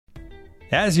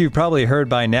As you've probably heard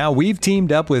by now, we've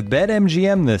teamed up with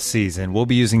BetMGM this season. We'll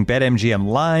be using BetMGM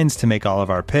lines to make all of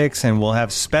our picks, and we'll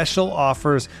have special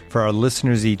offers for our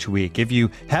listeners each week. If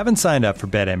you haven't signed up for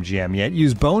BetMGM yet,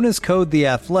 use bonus code The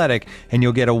Athletic, and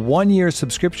you'll get a 1-year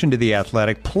subscription to The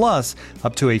Athletic, plus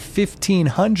up to a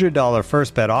 $1,500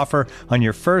 first bet offer on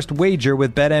your first wager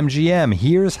with BetMGM.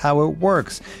 Here's how it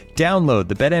works. Download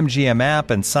the BetMGM app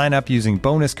and sign up using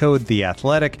bonus code The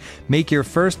Athletic. Make your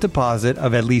first deposit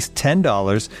of at least $10.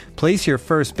 Place your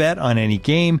first bet on any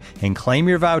game and claim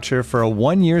your voucher for a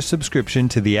 1-year subscription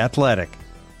to The Athletic.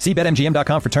 See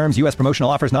BetMGM.com for terms. U.S. promotional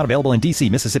offers not available in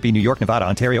D.C., Mississippi, New York, Nevada,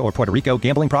 Ontario, or Puerto Rico.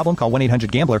 Gambling problem? Call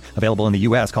 1-800-GAMBLER. Available in the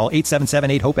U.S. Call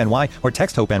 877-8-HOPE-NY or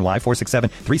text HOPE-NY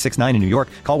 467-369 in New York.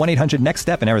 Call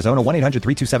 1-800-NEXT-STEP in Arizona.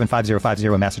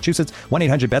 1-800-327-5050 in Massachusetts.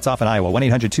 1-800-BETS-OFF in Iowa.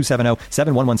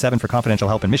 1-800-270-7117 for confidential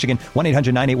help in Michigan.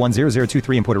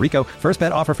 1-800-981-0023 in Puerto Rico. First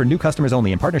bet offer for new customers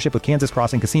only in partnership with Kansas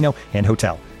Crossing Casino and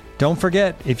Hotel. Don't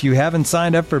forget, if you haven't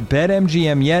signed up for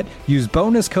BetMGM yet, use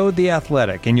bonus code The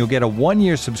Athletic, and you'll get a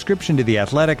 1-year subscription to The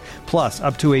Athletic, plus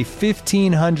up to a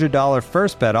 $1,500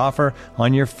 first bet offer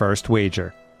on your first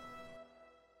wager.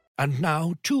 And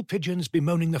now, two pigeons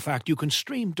bemoaning the fact you can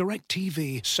stream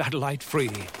DirecTV satellite-free.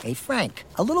 Hey, Frank,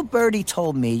 a little birdie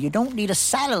told me you don't need a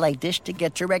satellite dish to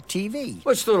get DirecTV.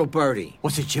 What's little birdie?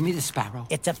 Was it Jimmy the Sparrow?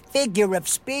 It's a figure of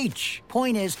speech.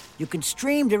 Point is, you can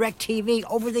stream DirecTV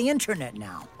over the internet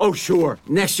now. Oh, sure.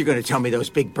 Next you're going to tell me those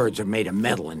big birds are made of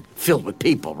metal and filled with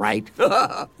people, right?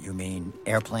 You mean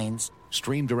airplanes?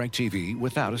 Stream DirecTV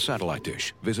without a satellite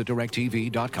dish. Visit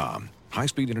DirecTV.com.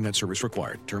 High-speed internet service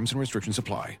required. Terms and restrictions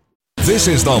apply. This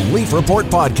is the Leaf Report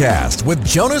Podcast with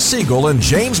Jonas Siegel and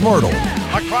James Myrtle.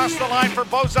 Across the line for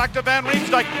Bozak to Van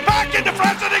Riemsdyk. Back into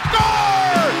France and he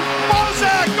scores!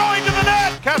 Bozak going to the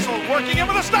net. Kessel working in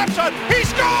with a snap shot. He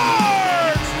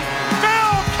scores!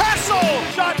 Phil Kessel!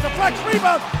 Shot deflects,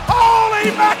 rebound. Holy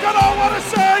mackerel, what a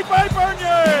save by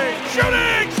Bernier!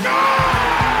 Shooting!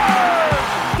 Scores!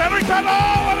 Henry Pettit,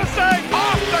 what a save!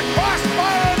 Off the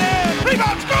crossbar and in.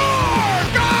 Rebound, score!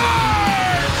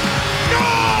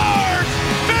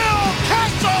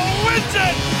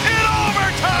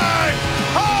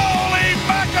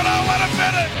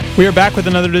 We are back with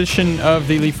another edition of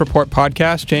the Leaf Report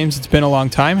Podcast. James, it's been a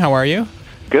long time. How are you?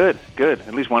 Good.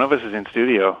 At least one of us is in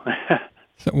studio.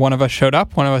 So one of us showed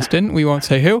up, one of us didn't. We won't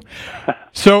say who.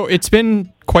 So it's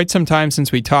been quite some time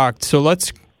since we talked. So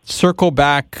let's circle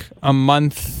back a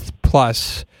month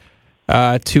plus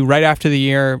to right after the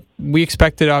year. We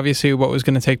expected, obviously, what was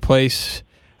going to take place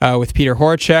with Peter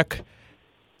Horacek.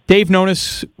 Dave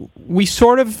Nonis, we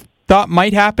sort of thought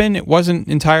might happen. It wasn't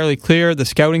entirely clear. The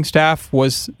scouting staff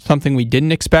was something we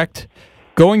didn't expect.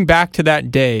 Going back to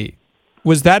that day,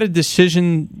 was that a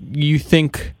decision you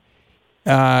think,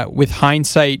 with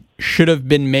hindsight, should have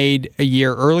been made a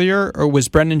year earlier, or was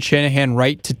Brendan Shanahan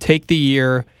right to take the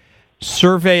year,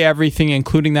 survey everything,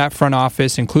 including that front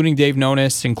office, including Dave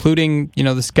Nonis, including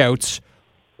the scouts,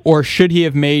 or should he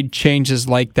have made changes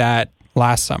like that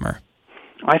last summer?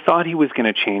 I thought he was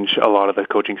going to change a lot of the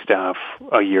coaching staff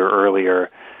a year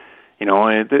earlier.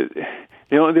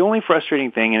 The only frustrating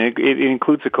thing, and it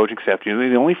includes the coaching staff, the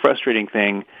only frustrating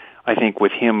thing I think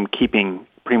with him keeping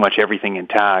pretty much everything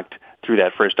intact through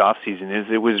that first offseason is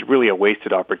it was really a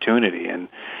wasted opportunity. And,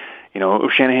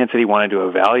 Shanahan said he wanted to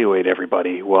evaluate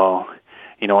everybody. Well,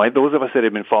 those of us that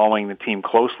have been following the team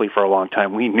closely for a long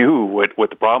time, we knew what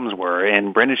the problems were.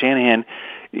 And Brendan Shanahan,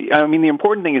 the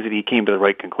important thing is that he came to the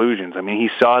right conclusions. He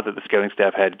saw that the scouting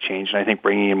staff had to change, and I think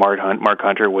bringing in Mark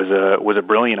Hunter was a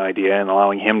brilliant idea, and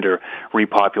allowing him to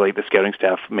repopulate the scouting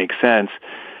staff makes sense.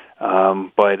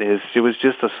 But it was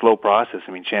just a slow process.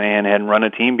 Shanahan hadn't run a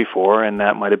team before, and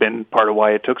that might have been part of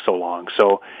why it took so long.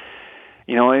 So,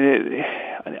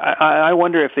 I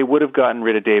wonder if they would have gotten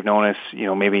rid of Dave Nonis,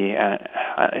 maybe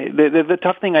the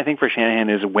tough thing I think for Shanahan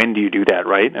is, when do you do that,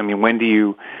 right? When do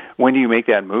you make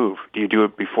that move? Do you do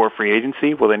it before free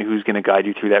agency? Well, then who's going to guide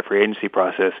you through that free agency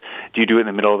process? Do you do it in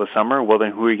the middle of the summer? Well,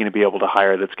 then who are you going to be able to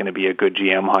hire that's going to be a good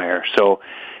GM hire? So,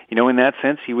 in that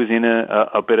sense, he was in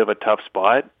a bit of a tough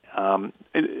spot.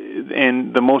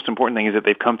 And the most important thing is that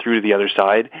they've come through to the other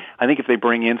side. I think if they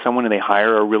bring in someone and they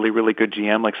hire a really, really good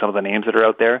GM, like some of the names that are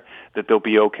out there, that they'll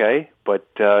be okay. But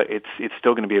it's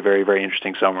still going to be a very, very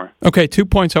interesting summer. Okay, 2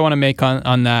 points I want to make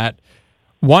on that.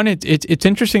 One, it's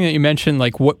interesting that you mentioned,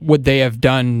 what would they have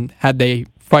done had they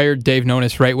fired Dave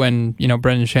Nonis right when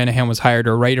Brendan Shanahan was hired,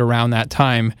 or right around that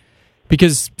time,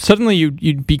 because suddenly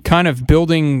you'd be kind of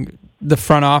building the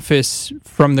front office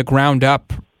from the ground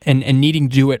up. And needing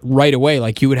to do it right away.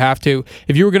 You would have to,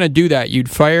 if you were going to do that, you'd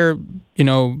fire,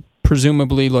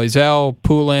 presumably Loisel,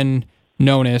 Poulin,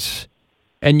 Nonis,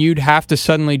 and you'd have to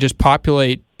suddenly just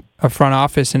populate a front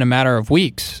office in a matter of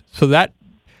weeks. So that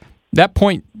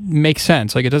point makes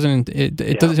sense. Like it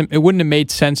wouldn't have made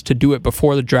sense to do it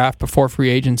before the draft, before free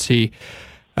agency.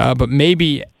 But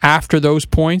maybe after those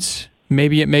points,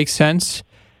 maybe it makes sense.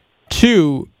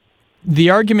 2, the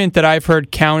argument that I've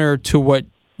heard counter to what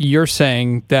you're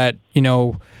saying, that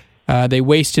they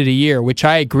wasted a year, which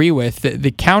I agree with.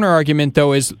 The counter argument,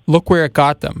 though, is look where it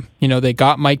got them. They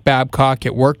got Mike Babcock.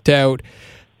 It worked out.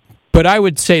 But I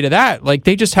would say to that, like,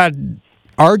 they just had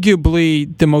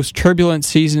arguably the most turbulent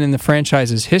season in the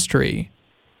franchise's history.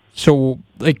 So,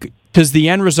 like, does the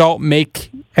end result make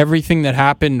everything that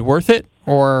happened worth it?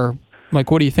 Or,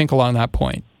 like, what do you think along that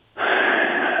point?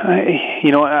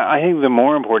 I think the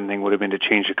more important thing would have been to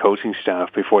change the coaching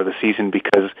staff before the season,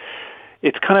 because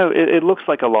it's it looks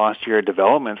like a lost year of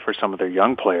development for some of their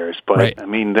young players. But, right. I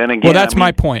mean, then again... Well, that's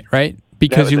my point, right?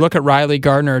 Because you look at Riley,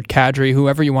 Gardner, Kadri,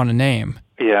 whoever you want to name.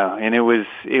 Yeah, and it was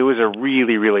a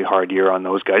really, really hard year on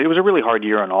those guys. It was a really hard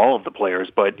year on all of the players,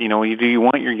 but, do you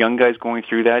want your young guys going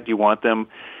through that? Do you want them,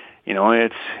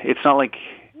 it's not like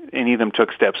any of them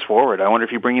took steps forward. I wonder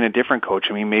if you bring in a different coach.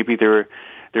 I mean, maybe they're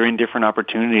in different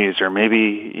opportunities, or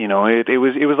maybe, it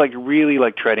was like really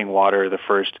like treading water the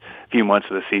first few months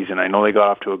of the season. I know they got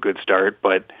off to a good start,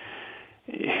 but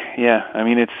yeah, I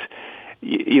mean,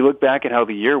 you look back at how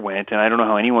the year went, and I don't know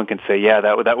how anyone can say, yeah,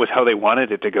 that was how they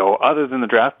wanted it to go, other than the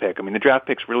draft pick. I mean, the draft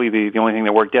pick's really the only thing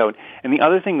that worked out. And the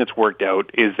other thing that's worked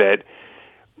out is that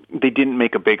they didn't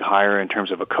make a big hire in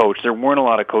terms of a coach. There weren't a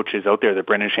lot of coaches out there that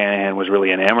Brendan Shanahan was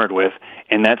really enamored with,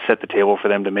 and that set the table for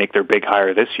them to make their big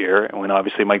hire this year, when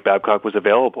obviously Mike Babcock was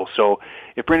available. So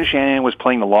if Brendan Shanahan was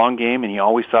playing the long game and he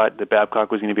always thought that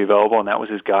Babcock was going to be available and that was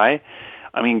his guy,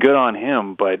 I mean, good on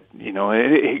him, but,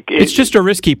 it's just a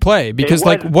risky play, because,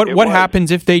 what happens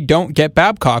if they don't get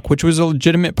Babcock, which was a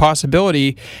legitimate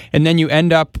possibility, and then you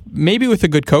end up maybe with a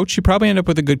good coach? You probably end up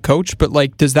with a good coach, but,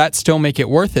 like, does that still make it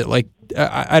worth it? Like,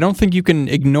 I don't think you can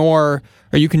ignore,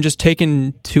 or you can just take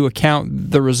into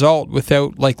account the result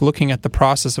without, like, looking at the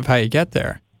process of how you get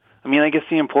there. I mean, I guess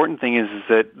the important thing is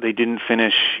that they didn't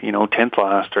finish, 10th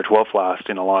last or 12th last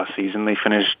in a lost season. They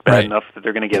finished bad enough that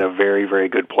they're going to get a very, very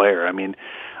good player. I mean,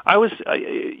 I was,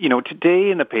 today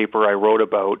in the paper I wrote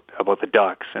about the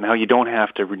Ducks and how you don't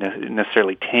have to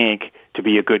necessarily tank to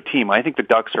be a good team. I think the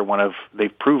Ducks are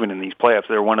they've proven in these playoffs,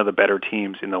 they're one of the better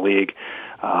teams in the league.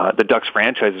 The Ducks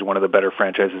franchise is one of the better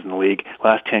franchises in the league.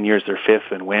 Last 10 years, they're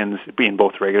 5th in wins in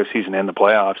both the regular season and the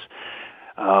playoffs.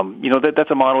 That's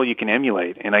a model you can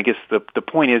emulate. And I guess the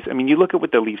point is, I mean, you look at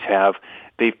what the Leafs have.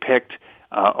 They've picked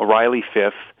O'Reilly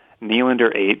 5th,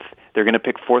 Nylander 8th. They're going to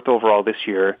pick 4th overall this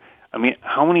year. I mean,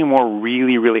 how many more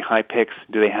really, really high picks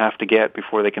do they have to get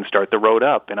before they can start the road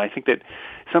up? And I think that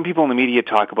some people in the media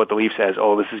talk about the Leafs as,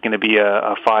 this is going to be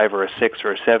a 5 or a 6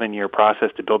 or a 7 year process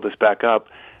to build this back up.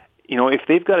 If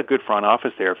they've got a good front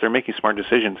office there, if they're making smart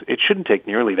decisions, it shouldn't take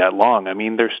nearly that long. I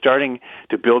mean, they're starting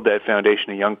to build that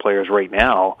foundation of young players right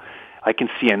now. I can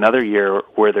see another year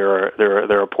where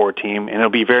they're a poor team, and it'll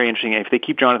be very interesting if they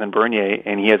keep Jonathan Bernier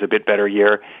and he has a bit better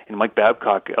year, and Mike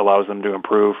Babcock allows them to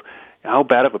improve. How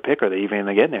bad of a pick are they even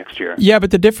going to get next year? Yeah,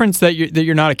 but the difference that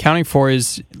you're not accounting for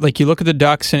is, like, you look at the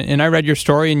Ducks, and I read your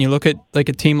story, and you look at, like,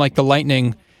 a team like the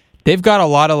Lightning. They've got a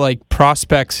lot of, like,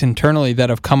 prospects internally that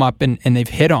have come up and they've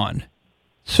hit on.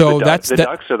 So the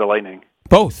Ducks or the Lightning?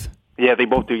 Both. Yeah, they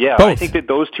both do. Yeah, both. I think that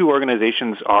those two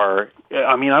organizations are.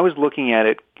 I mean, I was looking at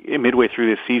it midway through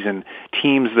this season.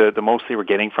 Teams, the most they were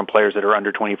getting from players that are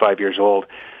under 25 years old.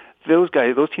 Those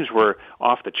teams were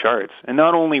off the charts. And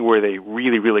not only were they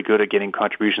really, really good at getting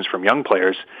contributions from young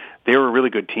players, they were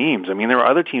really good teams. I mean, there are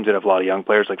other teams that have a lot of young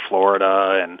players, like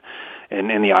Florida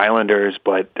and the Islanders,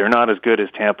 but they're not as good as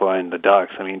Tampa and the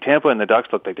Ducks. I mean, Tampa and the Ducks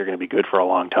look like they're going to be good for a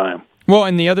long time. Well,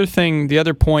 and the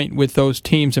other point with those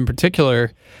teams in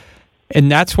particular,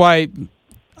 and that's why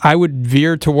I would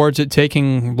veer towards it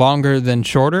taking longer than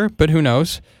shorter, but who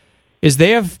knows, is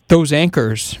they have those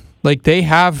anchors. Like, they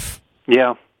have...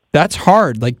 Yeah. That's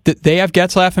hard. Like, they have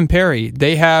Getzlaf and Perry.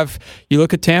 They have... You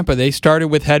look at Tampa, they started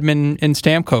with Hedman and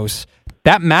Stamkos.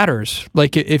 That matters.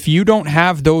 Like, if you don't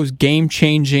have those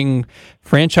game-changing,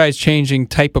 franchise-changing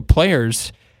type of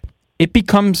players, it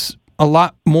becomes a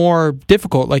lot more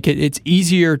difficult. Like, it's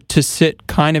easier to sit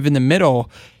kind of in the middle.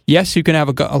 Yes, you can have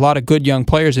a lot of good young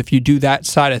players if you do that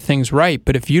side of things right,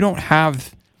 but if you don't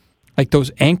have, like,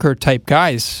 those anchor-type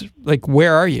guys, like,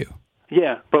 where are you?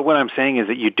 Yeah, but what I'm saying is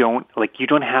that you don't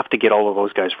have to get all of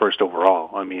those guys first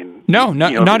overall. I mean,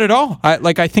 not at all.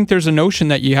 I think there's a notion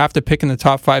that you have to pick in the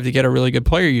top 5 to get a really good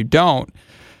player. You don't,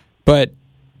 but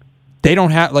they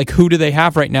don't have, like, who do they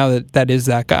have right now that is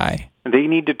that guy? They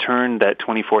need to turn that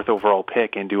 24th overall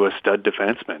pick into a stud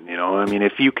defenseman. You know, I mean,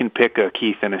 if you can pick a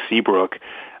Keith and a Seabrook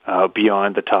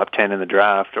beyond the top 10 in the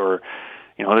draft, or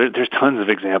you know, there's tons of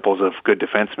examples of good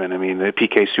defensemen. I mean, the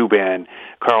PK Subban,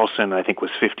 Carlson, I think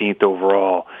was 15th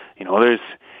overall. You know, there's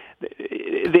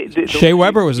Shea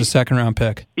Weber was a second-round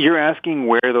pick. You're asking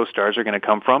where those stars are going to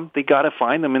come from. They got to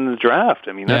find them in the draft.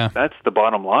 I mean, that's the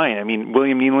bottom line. I mean,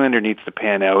 William Nylander needs to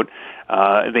pan out.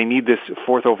 They need this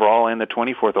 4th overall and the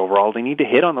 24th overall. They need to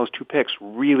hit on those 2 picks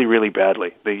really, really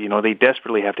badly. They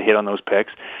desperately have to hit on those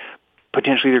picks.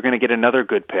 Potentially, they're going to get another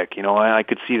good pick. You know, I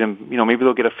could see them. You know, maybe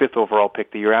they'll get a 5th overall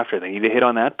pick the year after. They need to hit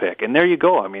on that pick, and there you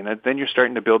go. I mean, then you're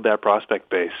starting to build that prospect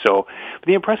base. So,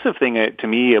 the impressive thing to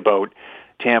me about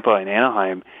Tampa and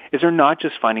Anaheim is they're not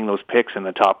just finding those picks in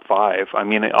the top 5. I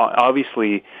mean,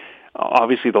 obviously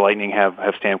the Lightning have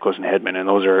Stamkos and Hedman, and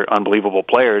those are unbelievable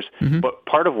players. Mm-hmm. But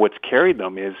part of what's carried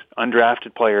them is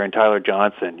undrafted player in Tyler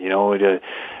Johnson. You know,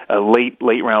 a late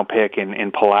round pick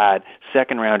in Palat,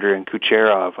 second rounder in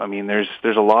Kucherov. I mean, there's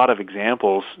a lot of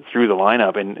examples through the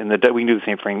lineup, and we can do the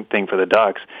same thing for the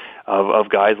Ducks of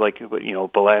guys like, you know,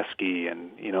 Bolesky,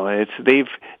 and you know,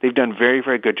 they've done very,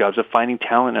 very good jobs of finding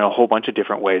talent in a whole bunch of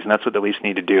different ways, and that's what the Leafs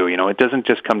need to do. You know, it doesn't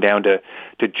just come down to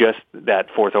just that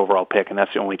 4th overall pick, and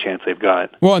that's the only chance they've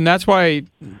got. Well, and that's why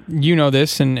you know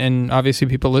this, and obviously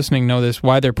people listening know this,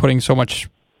 why they're putting so much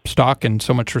stock and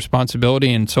so much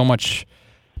responsibility and so much,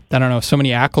 I don't know, so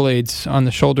many accolades on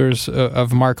the shoulders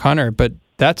of Mark Hunter. But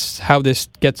that's how this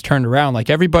gets turned around. Like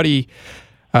everybody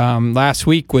last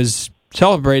week was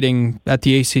celebrating at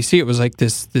the ACC. It was like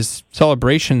this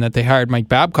celebration that they hired Mike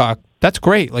Babcock. That's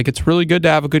great. Like, it's really good to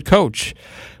have a good coach.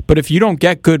 But if you don't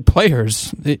get good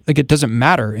players, it doesn't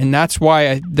matter. And that's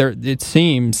why it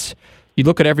seems, you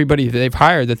look at everybody that they've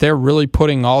hired, that they're really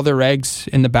putting all their eggs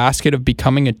in the basket of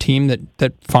becoming a team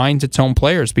that finds its own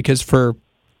players. Because for,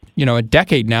 you know, a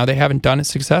decade now, they haven't done it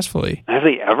successfully. Have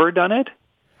they ever done it?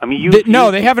 I mean,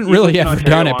 they haven't really ever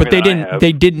done it, but they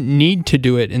didn't need to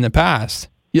do it in the past.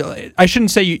 I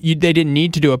shouldn't say they didn't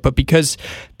need to do it, but because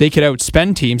they could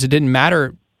outspend teams, it didn't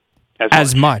matter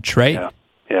as much, right?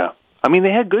 Yeah. I mean,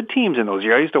 they had good teams in those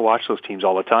years. I used to watch those teams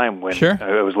all the time when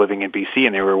I was living in BC,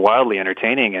 and they were wildly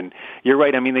entertaining. And you're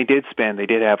right. I mean, they did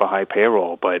have a high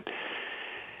payroll, but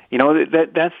you know,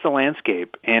 that's the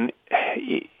landscape. And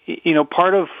you know,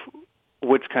 part of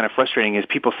what's kind of frustrating is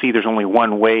people see there's only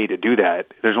one way to do that.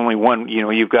 There's only one, you know,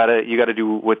 you got to do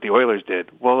what the Oilers did.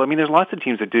 Well, I mean, there's lots of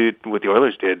teams that do what the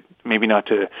Oilers did, maybe not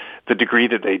to the degree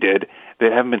that they did,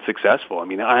 that haven't been successful. I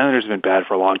mean, the Islanders have been bad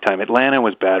for a long time. Atlanta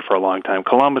was bad for a long time.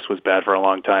 Columbus was bad for a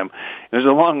long time. There's a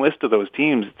long list of those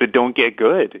teams that don't get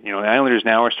good. You know, the Islanders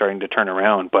now are starting to turn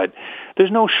around, but there's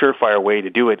no surefire way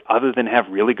to do it other than have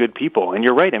really good people. And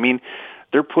you're right. I mean,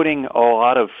 they're putting a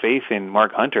lot of faith in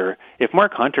Mark Hunter. If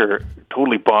Mark Hunter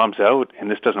totally bombs out and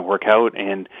this doesn't work out,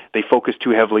 and they focus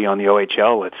too heavily on the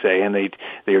OHL, let's say, and they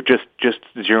are just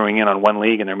zeroing in on one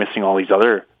league and they're missing all these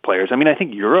other players. I mean, I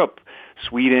think Europe,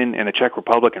 Sweden, and the Czech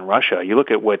Republic and Russia. You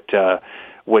look at what Tampa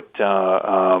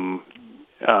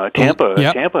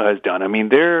has done. I mean,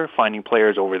 they're finding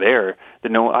players over there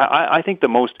that know. I think the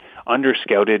most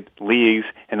under-scouted leagues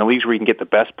and the leagues where you can get the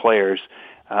best players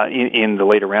in the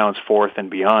later rounds, 4th and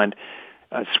beyond.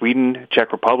 Sweden,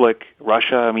 Czech Republic,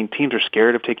 Russia. I mean, teams are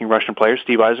scared of taking Russian players.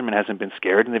 Steve Yzerman hasn't been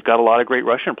scared, and they've got a lot of great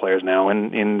Russian players now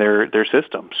in their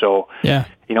system. So, you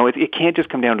know, it can't just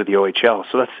come down to the OHL.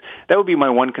 So that would be my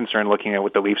one concern looking at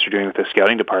what the Leafs are doing with the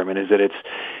scouting department, is that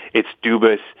it's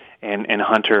Dubas and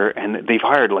Hunter, and they've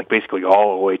hired like basically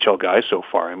all OHL guys so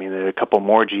far. I mean, there are a couple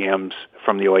more GMs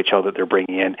from the OHL that they're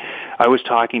bringing in. I was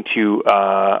talking to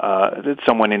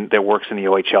someone that works in the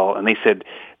OHL, and they said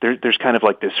there's kind of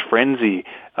like this frenzy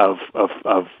of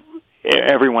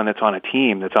everyone that's on a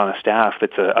team, that's on a staff,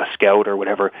 that's a scout or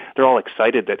whatever. They're all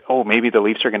excited that, oh, maybe the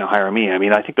Leafs are going to hire me. I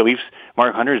mean, I think the Leafs,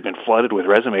 Mark Hunter has been flooded with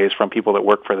resumes from people that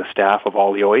work for the staff of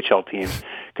all the OHL teams,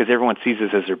 because everyone sees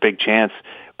this as their big chance.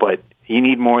 But you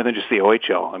need more than just the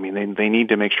OHL. I mean, they need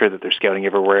to make sure that they're scouting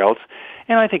everywhere else.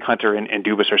 And I think Hunter and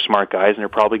Dubas are smart guys, and they're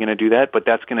probably going to do that. But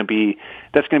that's going to be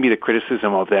the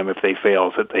criticism of them if they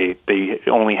fail, that they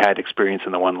only had experience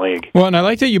in the one league. Well, and I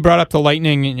like that you brought up the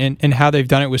Lightning and how they've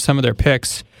done it with some of their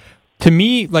picks. To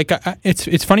me, like,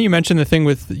 it's funny you mentioned the thing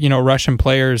with, you know, Russian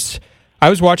players. I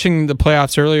was watching the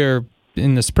playoffs earlier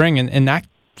in the spring, and that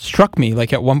struck me,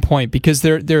 like, at one point, because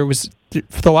there was,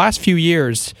 for the last few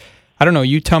years, I don't know,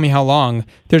 you tell me how long,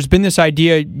 there's been this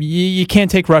idea, you can't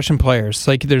take Russian players.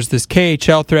 Like, there's this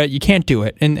KHL threat, you can't do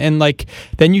it. And like,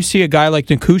 then you see a guy like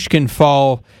Nichushkin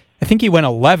fall, I think he went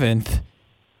 11th,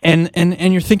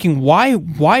 and you're thinking, why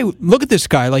look at this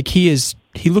guy, like, he is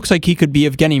he looks like he could be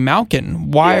Evgeny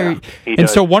Malkin. Why? He and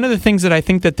does. so one of the things that I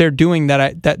think that they're doing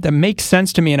that makes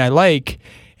sense to me and I like,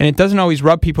 and it doesn't always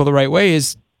rub people the right way,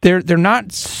 is they're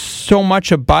not so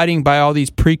much abiding by all these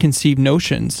preconceived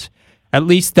notions. At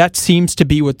least that seems to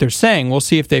be what they're saying. We'll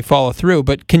see if they follow through.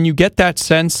 But can you get that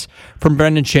sense from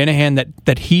Brendan Shanahan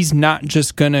that he's not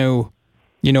just going to,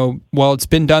 well, it's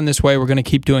been done this way, we're going to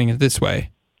keep doing it this way?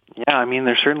 Yeah, I mean,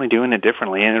 they're certainly doing it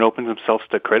differently, and it opens themselves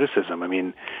to criticism. I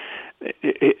mean,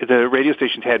 the radio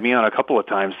stations had me on a couple of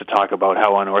times to talk about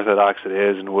how unorthodox it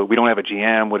is, and we don't have a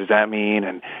GM. What does that mean?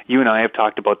 And you and I have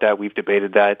talked about that. We've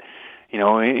debated that.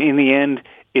 In the end,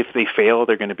 if they fail,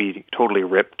 they're going to be totally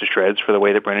ripped to shreds for the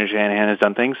way that Brendan Shanahan has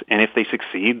done things. And if they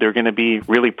succeed, they're going to be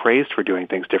really praised for doing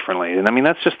things differently. And I mean,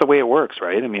 that's just the way it works,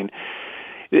 right? I mean,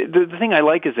 the thing I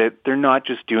like is that they're not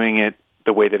just doing it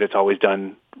the way that it's always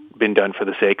been done for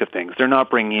the sake of things. They're not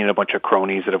bringing in a bunch of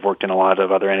cronies that have worked in a lot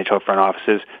of other NHL front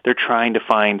offices. They're trying to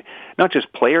find not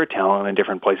just player talent in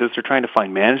different places, they're trying to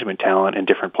find management talent in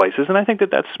different places. And I think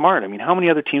that that's smart. I mean, how many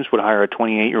other teams would hire a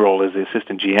 28-year-old as the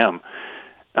assistant GM?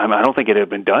 I don't think it had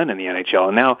been done in the NHL.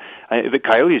 And now the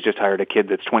Coyotes just hired a kid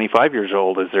that's 25 years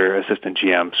old as their assistant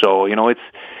GM. So, it's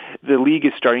the league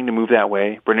is starting to move that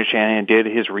way. Brendan Shanahan did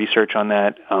his research on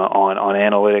that, on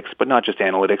analytics, but not just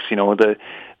analytics.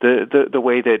 The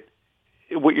way that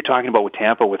what you're talking about with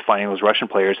Tampa, with finding those Russian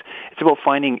players, it's about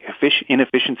finding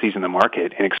inefficiencies in the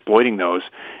market and exploiting those.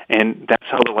 And that's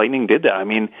how the Lightning did that. I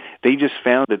mean, they just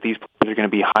found that these players are going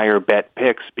to be higher bet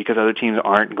picks because other teams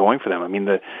aren't going for them. I mean,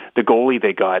 the goalie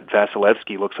they got,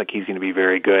 Vasilevsky, looks like he's going to be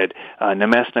very good.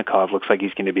 Nemesnikov looks like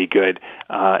he's going to be good.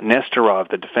 Nestorov,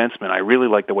 the defenseman, I really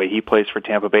like the way he plays for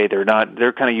Tampa Bay. They're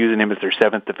kind of using him as their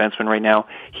seventh defenseman right now.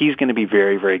 He's going to be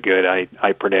very, very good,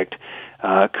 I predict.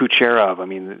 Kucherov, I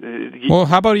mean... Well,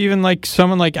 how about even like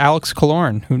someone like Alex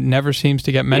Killorn, who never seems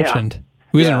to get mentioned?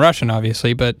 Who isn't Russian,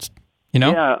 obviously, but,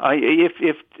 Yeah,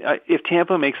 if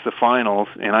Tampa makes the finals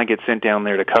and I get sent down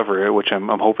there to cover it, which I'm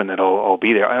hoping that I'll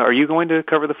be there. Are you going to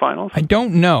cover the finals? I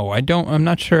don't know. I'm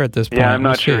not sure at this point. Yeah, I'm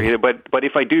not sure either, but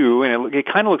if I do, and it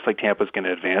kind of looks like Tampa's going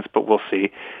to advance, but we'll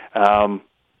see.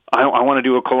 I want to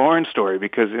do a Killorn story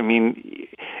because, I mean,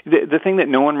 the thing that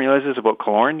no one realizes about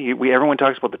Killorn, everyone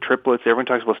talks about the triplets, everyone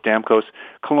talks about Stamkos.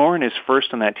 Killorn is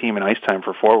first on that team in ice time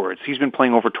for forwards. He's been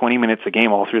playing over 20 minutes a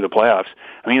game all through the playoffs.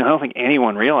 I mean, I don't think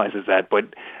anyone realizes that, but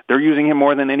they're using him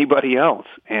more than anybody else.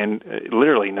 And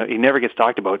literally, he never gets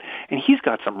talked about. And he's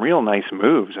got some real nice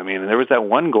moves. I mean, there was that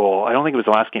one goal, I don't think it was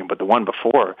the last game, but the one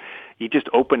before, he just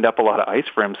opened up a lot of ice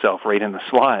for himself right in the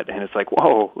slot. And it's like,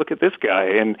 whoa, look at this guy.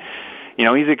 And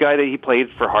he's a guy that he played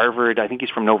for Harvard. I think he's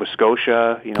from Nova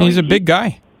Scotia. He's a big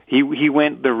guy. He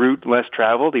went the route less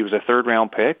traveled. He was a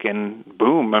third-round pick, and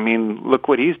boom, I mean, look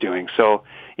what he's doing. So,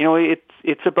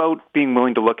 it's about being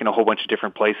willing to look in a whole bunch of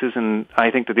different places, and I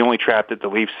think that the only trap that the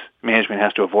Leafs management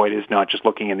has to avoid is not just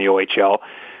looking in the OHL,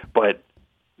 but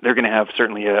they're going to have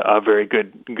certainly a very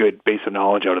good base of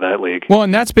knowledge out of that league. Well,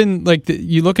 and that's been,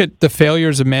 you look at the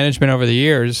failures of management over the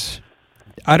years.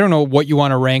 I don't know what you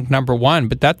want to rank number one,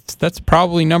 but that's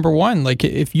probably number one. Like,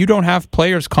 if you don't have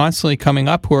players constantly coming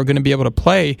up who are going to be able to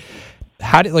play,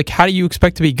 how do you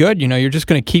expect to be good? You're just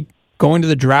going to keep going to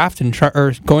the draft and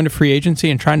or going to free agency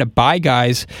and trying to buy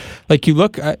guys. Like, you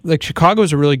look at, Chicago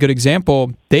is a really good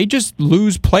example. They just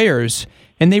lose players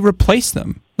and they replace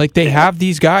them. Like, they have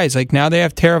these guys. Like, now they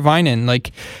have Teravainen.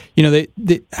 Like,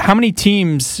 how many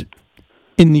teams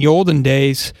in the olden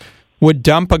days would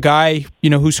dump a guy,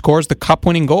 who scores the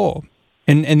cup-winning goal,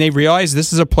 and they realize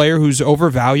this is a player who's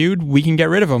overvalued. We can get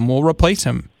rid of him. We'll replace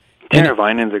him.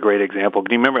 Teravainen's a great example.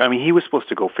 Do you remember? I mean, he was supposed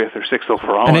to go 5th or 6th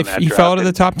overall. And in that he draft. fell out of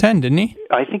the top 10, didn't he?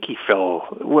 I think he fell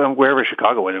wherever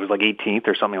Chicago was. It was like 18th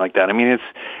or something like that. I mean, it's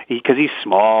because he's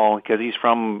small, because he's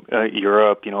from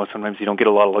Europe. Sometimes you don't get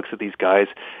a lot of looks at these guys.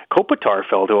 Kopitar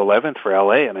fell to 11th for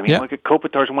LA, and I mean, look at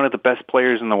Kopitar's one of the best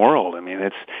players in the world. I mean,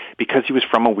 it's because he was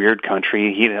from a weird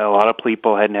country. A lot of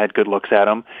people hadn't had good looks at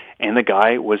him, and the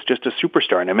guy was just a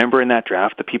superstar. And I remember in that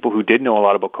draft, the people who did know a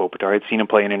lot about Kopitar, had seen him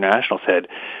play in international, said,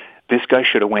 this guy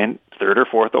should have went 3rd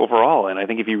or 4th overall, and I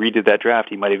think if you redid that draft,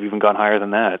 he might have even gone higher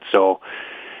than that. So,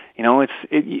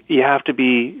 you have to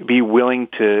be willing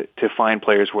to find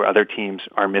players where other teams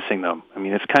are missing them. I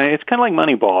mean, it's kind of like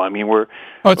Moneyball. I mean,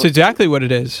 it's exactly what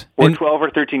it is. We're 12 or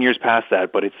 13 years past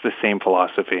that, but it's the same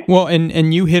philosophy. Well,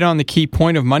 and you hit on the key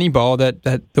point of Moneyball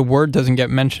that the word doesn't get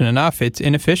mentioned enough. It's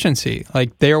inefficiency.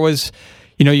 Like, there was.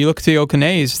 You look at the Oakland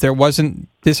A's, there wasn't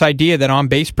this idea that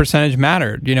on-base percentage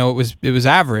mattered. It was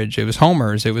average, it was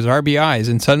homers, it was RBIs,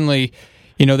 and suddenly,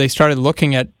 they started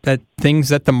looking at things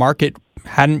that the market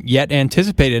hadn't yet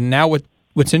anticipated. And now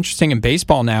what's interesting in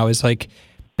baseball now is, like,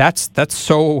 that's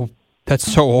that's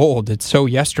so old. It's so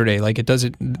yesterday. Like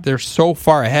they're so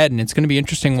far ahead, and it's going to be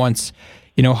interesting once,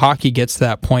 hockey gets to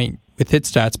that point with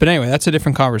its stats. But anyway, that's a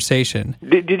different conversation.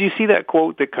 Did you see that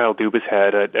quote that Kyle Dubas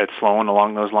had at Sloan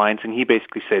along those lines? And he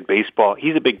basically said baseball,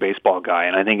 he's a big baseball guy,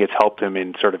 and I think it's helped him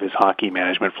in sort of his hockey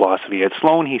management philosophy. At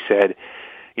Sloan, he said,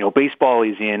 baseball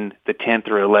is in the 10th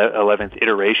or 11th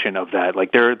iteration of that.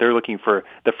 Like they're looking for,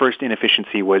 the first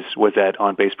inefficiency was that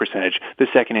on-base percentage. The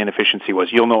second inefficiency was,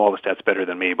 you'll know all the stats better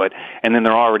than me, and then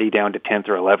they're already down to 10th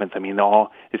or 11th. I mean,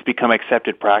 it's become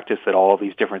accepted practice that all of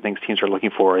these different things teams are looking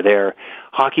for are there.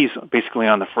 Hockey's basically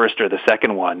on the first or the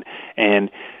second one. And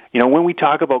when we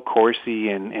talk about Corsi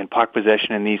and puck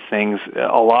possession and these things,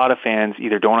 a lot of fans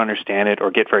either don't understand it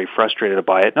or get very frustrated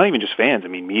by it. Not even just fans. I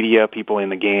mean, media, people in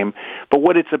the game. But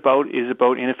what it's about is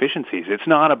about inefficiencies. It's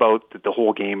not about that the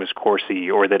whole game is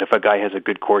Corsi, or that if a guy has a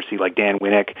good Corsi like Dan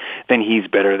Winnick, then he's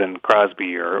better than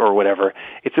Crosby or whatever.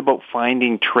 It's about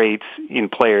finding traits in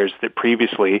players that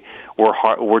previously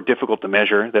were difficult to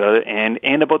measure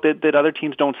and about that other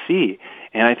teams don't see.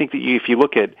 And I think that if you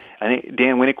look at, I think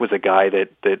Dan Winnick was a guy that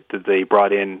they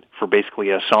brought in for basically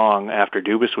a song after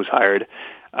Dubas was hired.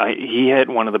 He had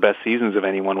one of the best seasons of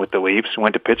anyone with the Leafs.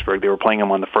 Went to Pittsburgh. They were playing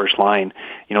him on the first line.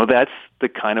 That's the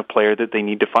kind of player that they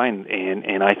need to find.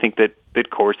 And I think that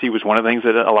Corsi was one of the things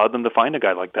that allowed them to find a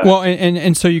guy like that. Well,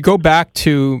 and so you go back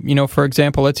to, for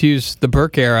example, let's use the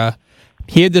Burke era.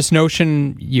 He had this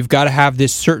notion you've got to have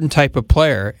this certain type of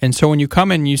player. And so when you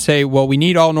come in and you say, well, we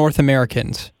need all North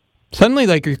Americans, suddenly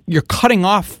like you're cutting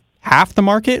off half the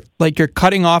market. Like you're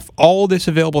cutting off all this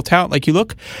available talent. Like you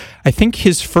look, I think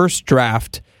his first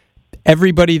draft,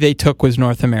 everybody they took was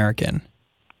North American.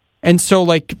 And so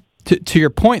like to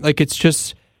your point, like it's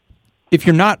just, if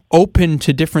you're not open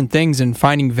to different things and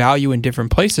finding value in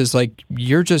different places, like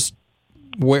you're just,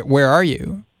 where are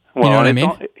you? Well, you know what I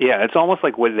mean? It's almost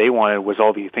like what they wanted was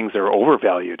all these things that are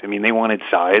overvalued. I mean, they wanted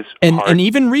size. And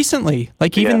even recently,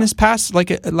 like even this past,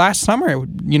 like last summer,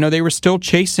 they were still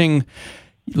chasing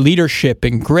leadership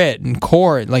and grit and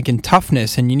core, like in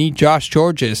toughness, and you need Josh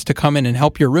Georges to come in and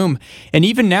help your room. And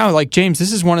even now, like James,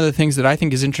 this is one of the things that I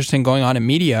think is interesting going on in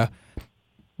media.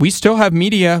 We still have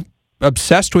media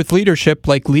obsessed with leadership.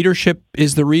 Like leadership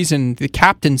is the reason, the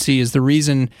captaincy is the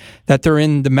reason that they're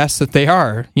in the mess that they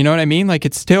are. You know what I mean? Like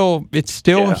it's still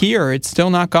here. It's still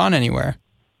not gone anywhere.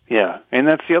 Yeah, and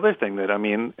that's the other thing that, I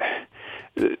mean,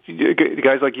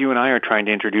 guys like you and I are trying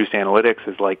to introduce analytics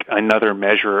as like another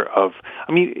measure of,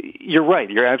 I mean, you're right.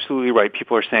 You're absolutely right.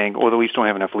 People are saying, the Leafs don't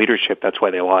have enough leadership. That's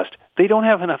why they lost. They don't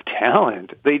have enough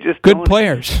talent. They just good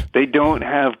players. They don't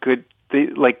have good,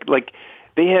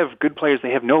 they have good players.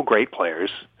 They have no great players.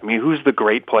 I mean, who's the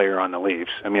great player on the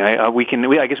Leafs? I mean,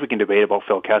 I guess we can debate about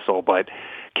Phil Kessel, but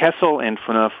Kessel and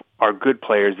Phaneuf are good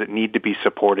players that need to be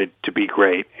supported to be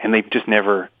great, and they've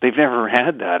never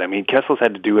had that. I mean, Kessel's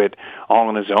had to do it all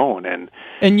on his own,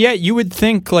 and yet you would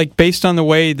think, like based on the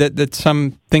way that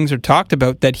some things are talked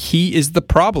about, that he is the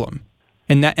problem.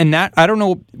 And that I don't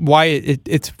know why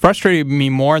it's frustrated me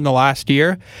more in the last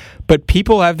year, but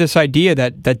people have this idea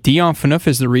that Dion Phaneuf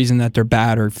is the reason that they're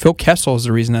bad, or Phil Kessel is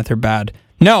the reason that they're bad.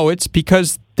 No, it's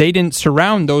because they didn't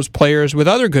surround those players with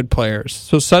other good players.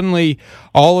 So suddenly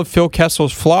all of Phil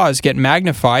Kessel's flaws get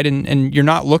magnified, and you're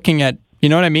not looking at, you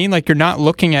know what I mean? Like you're not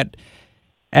looking at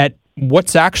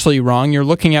what's actually wrong. You're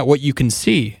looking at what you can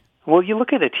see. Well, you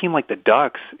look at a team like the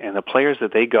Ducks and the players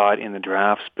that they got in the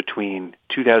drafts between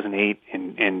 2008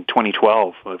 and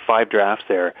 2012, 5 drafts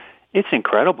there. It's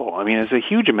incredible. I mean, there's a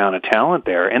huge amount of talent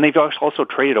there. And they've also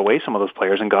traded away some of those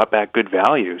players and got back good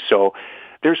value. So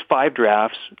there's 5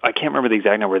 drafts. I can't remember the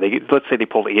exact number. Let's say they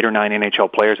pulled 8 or 9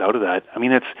 NHL players out of that. I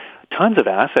mean, it's tons of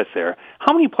assets there.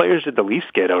 How many players did the Leafs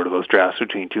get out of those drafts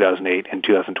between 2008 and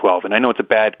 2012? And I know it's a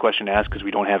bad question to ask because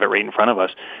we don't have it right in front of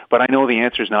us, but I know the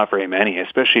answer is not very many,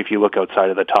 especially if you look outside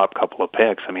of the top couple of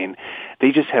picks. I mean,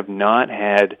 they just have not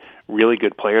had really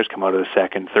good players come out of the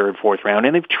second, third, fourth round,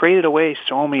 and they've traded away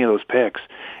so many of those picks.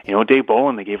 Dave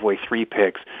Bolin, they gave away 3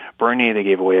 picks. Bernier, they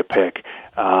gave away a pick.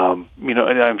 And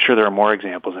I'm sure there are more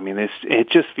examples. I mean, it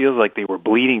just feels like they were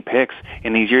bleeding picks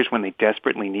in these years when they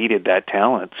desperately needed that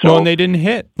talent. So, and they didn't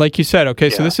hit, like you said. Okay,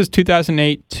 so this is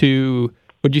 2008 to,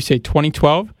 what'd you say,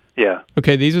 2012? Yeah.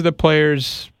 Okay, these are the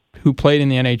players who played in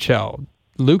the NHL.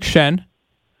 Luke Schenn,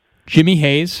 Jimmy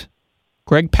Hayes,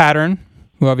 Greg Pattern,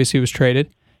 who obviously was traded,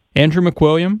 Andrew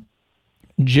McWilliam,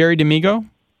 Jerry D'Amigo,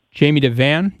 Jamie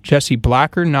Devan, Jesse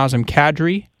Blacker, Nazem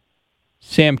Kadri,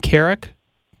 Sam Carrick,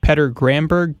 Petter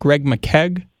Granberg, Greg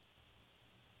McKegg,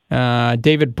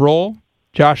 David Brohl,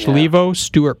 Josh Levo,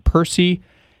 Stuart Percy,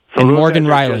 and Morgan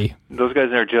Riley. Those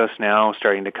guys are just now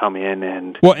starting to come in,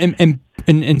 and well, and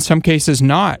in some cases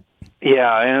not.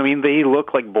 Yeah, I mean, they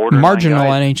look like borderline marginal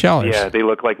guys. NHLers. Yeah, they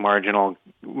look like marginal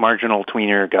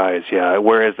tweener guys. Yeah,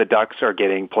 whereas the Ducks are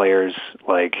getting players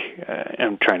like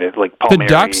I'm trying to like Palmieri. The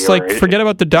Ducks, forget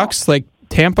about the Ducks, like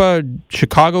Tampa,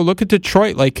 Chicago. Look at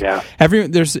Detroit.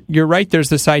 You're right. There's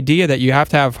this idea that you have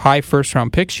to have high first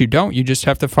round picks. You don't. You just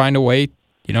have to find a way,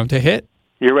 to hit.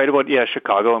 You're right about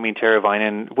Chicago. I mean,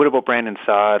 Teravainen. What about Brandon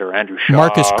Saad or Andrew Shaw?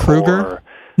 Marcus Kruger,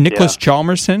 Nicholas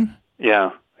Chalmerson.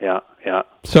 Yeah.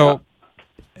 So,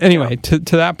 anyway, to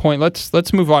that point,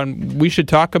 let's move on. We should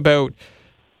talk about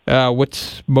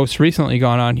what's most recently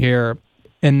gone on here,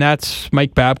 and that's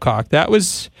Mike Babcock. That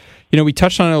was, we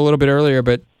touched on it a little bit earlier,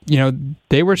 but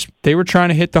they were trying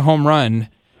to hit the home run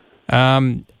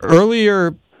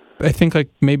earlier. I think like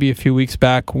maybe a few weeks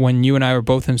back when you and I were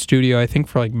both in studio, I think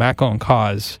for like Mako and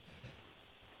Cause,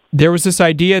 there was this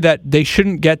idea that they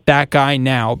shouldn't get that guy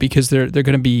now because they're not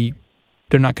going to be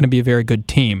a very good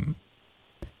team.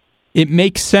 It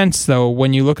makes sense though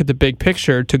when you look at the big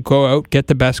picture to go out, get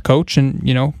the best coach, and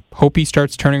hope he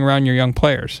starts turning around your young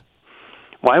players.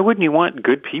 Why wouldn't you want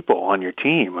good people on your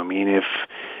team? I mean,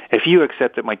 if you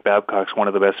accept that Mike Babcock's one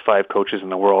of the best 5 coaches in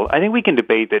the world, I think we can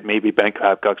debate that maybe Mike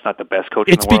Babcock's not the best coach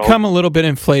in the world. It's become a little bit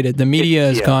inflated. The media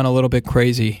has gone a little bit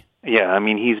crazy. Yeah, I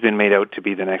mean, he's been made out to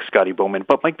be the next Scotty Bowman,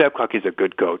 but Mike Babcock is a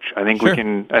good coach. I think sure.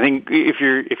 I think if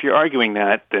you're arguing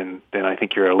that, then I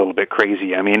think you're a little bit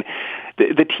crazy. I mean,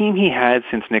 the team he had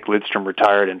since Nick Lidstrom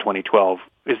retired in 2012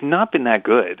 has not been that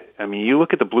good. I mean, you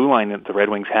look at the blue line that the Red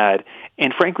Wings had,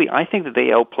 and frankly, I think that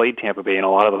they outplayed Tampa Bay in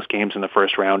a lot of those games in the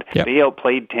first round. Yep. They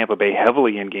outplayed Tampa Bay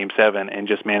heavily in Game 7 and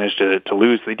just managed to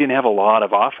lose. They didn't have a lot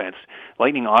of offense.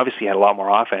 Lightning obviously had a lot more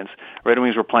offense. Red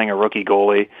Wings were playing a rookie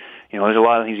goalie. There's a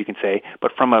lot of things you can say,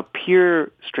 but from a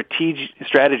pure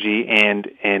strategy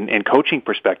and coaching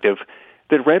perspective,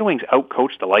 the Red Wings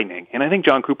outcoached the Lightning, and I think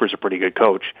John Cooper's a pretty good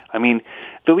coach. I mean,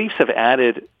 the Leafs have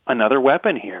added another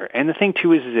weapon here, and the thing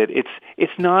too is that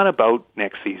it's not about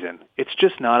next season. It's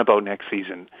just not about next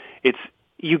season.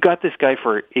 You got this guy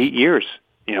for 8 years,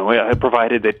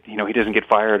 provided that he doesn't get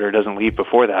fired or doesn't leave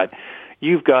before that.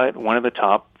 You've got one of the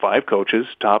top 5 coaches,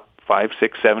 top 5,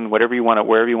 6, 7, wherever you want to,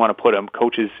 wherever you want to put them,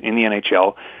 coaches in the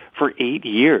NHL for 8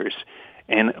 years.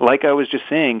 And like I was just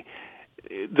saying,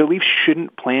 the Leafs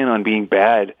shouldn't plan on being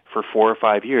bad for 4 or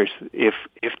 5 years if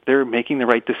they're making the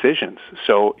right decisions.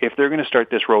 So if they're going to start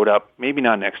this road up, maybe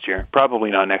not next year,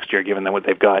 probably not next year given that what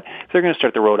they've got, if they're going to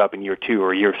start the road up in year 2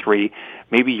 or year 3,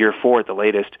 maybe year 4 at the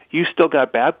latest, you still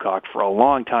got Babcock for a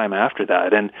long time after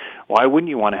that. And why wouldn't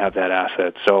you want to have that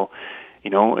asset? So,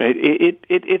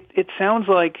 it sounds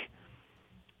like,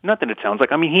 not that it sounds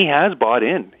like, I mean, he has bought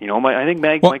in. I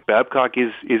think Mike Babcock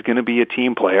is going to be a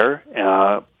team player,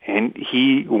 and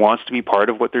he wants to be part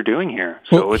of what they're doing here.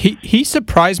 So he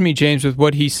surprised me, James, with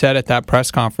what he said at that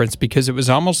press conference, because it was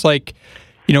almost like,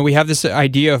 we have this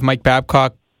idea of Mike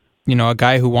Babcock, a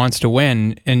guy who wants to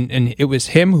win, and it was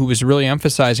him who was really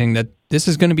emphasizing that this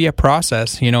is going to be a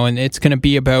process, and it's going to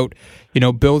be about,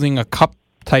 building a cup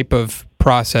type of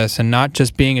process and not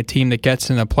just being a team that gets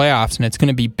in the playoffs, and it's going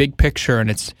to be big picture, and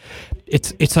it's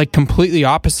like completely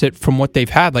opposite from what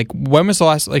they've had. Like, when was the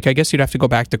last, I guess you'd have to go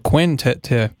back to Quinn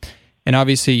to and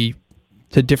obviously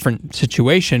it's a different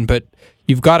situation, but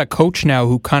you've got a coach now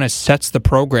who kind of sets the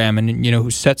program and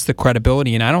who sets the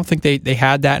credibility, and I don't think they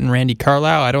had that in Randy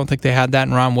Carlyle. I don't think they had that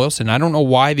in Ron Wilson. I don't know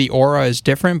why the aura is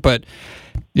different, but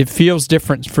it feels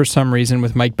different for some reason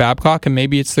with Mike Babcock, and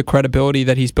maybe it's the credibility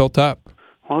that he's built up.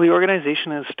 Well, the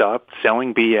organization has stopped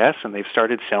selling BS, and they've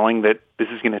started selling that this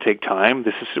is going to take time.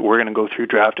 We're going to go through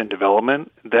draft and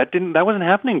development. That wasn't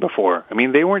happening before. I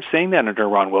mean, they weren't saying that under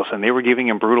Ron Wilson. They were giving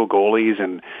him brutal goalies,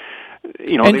 and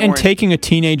and taking a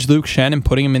teenage Luke Shen and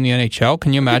putting him in the NHL.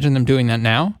 Can you imagine them doing that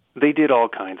now? They did all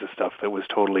kinds of stuff that was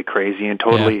totally crazy and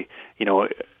totally, the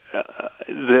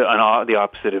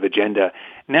opposite of agenda.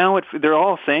 Now they're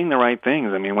all saying the right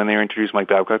things. I mean, when they introduced Mike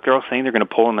Babcock, they're all saying they're going to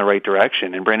pull in the right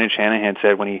direction. And Brendan Shanahan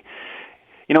said when he,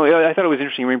 I thought it was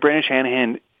interesting. I mean, Brendan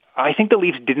Shanahan, I think the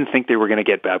Leafs didn't think they were going to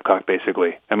get Babcock,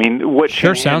 basically. I mean,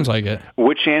 sounds like it.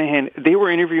 What Shanahan, they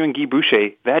were interviewing Guy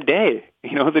Boucher that day.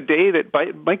 The day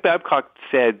that Mike Babcock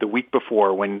said the week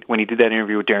before when he did that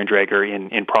interview with Darren Dreger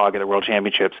in Prague at the World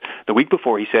Championships, the week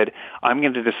before he said, I'm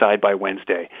going to decide by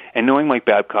Wednesday. And knowing Mike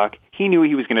Babcock, he knew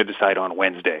he was going to decide on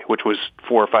Wednesday, which was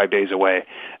 4 or 5 days away.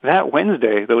 That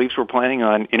Wednesday, the Leafs were planning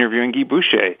on interviewing Guy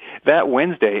Boucher. That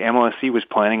Wednesday, MLSE was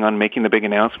planning on making the big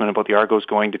announcement about the Argos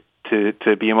going to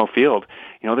BMO Field.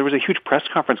 There was a huge press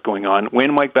conference going on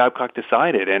when Mike Babcock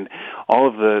decided, and all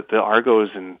of the Argos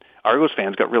and Argos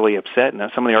fans got really upset,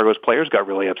 and some of the Argos players got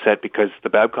really upset because the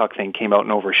Babcock thing came out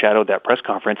and overshadowed that press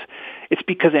conference. It's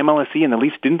because MLSE and the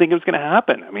Leafs didn't think it was going to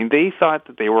happen. I mean, they thought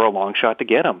that they were a long shot to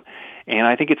get him. And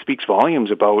I think it speaks volumes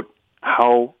about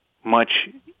how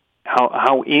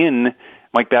in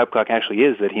Mike Babcock actually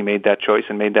is that he made that choice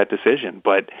and made that decision.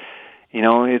 But, you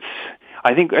know,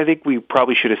 I think we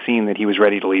probably should have seen that he was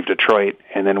ready to leave Detroit.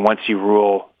 And then once you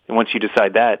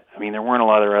decide that, I mean, there weren't a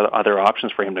lot of other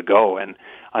options for him to go. And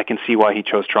I can see why he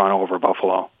chose Toronto over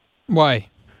Buffalo. Why?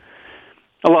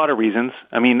 A lot of reasons.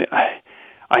 I mean,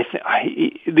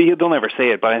 they'll never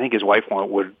say it, but I think his wife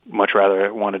would much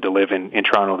rather wanted to live in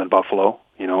Toronto than Buffalo,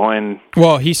 you know. And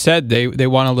well, he said they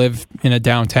want to live in a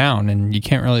downtown, and you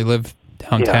can't really live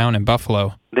downtown in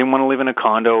Buffalo. They want to live in a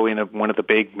condo in one of the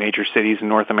big major cities in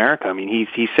North America. I mean,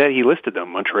 he said he listed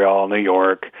them: Montreal, New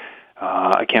York.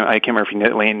 I can't remember if he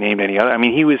named any other. I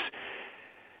mean,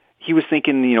 he was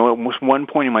thinking, you know, at one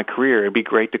point in my career, it'd be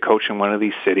great to coach in one of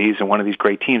these cities and one of these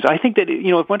great teams. I think that,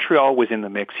 you know, if Montreal was in the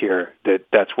mix here,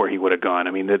 that's where he would have gone.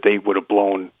 I mean, that they would have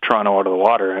blown Toronto out of the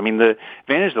water. I mean, the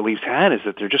advantage the Leafs had is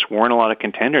that there just weren't a lot of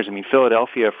contenders. I mean,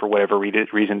 Philadelphia, for whatever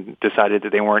reason, decided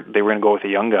that they were going to go with a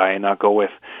young guy and not go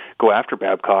after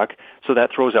Babcock. So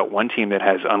that throws out one team that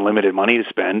has unlimited money to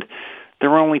spend. There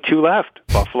were only two left,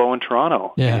 Buffalo and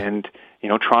Toronto. Yeah. And you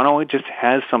know, Toronto just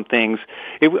has some things.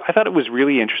 I thought it was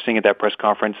really interesting at that press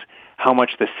conference how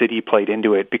much the city played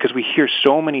into it, because we hear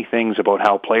so many things about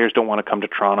how players don't want to come to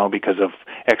Toronto because of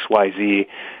X, Y, Z.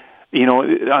 You know,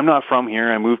 I'm not from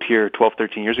here. I moved here 12,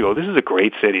 13 years ago. This is a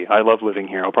great city. I love living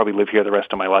here. I'll probably live here the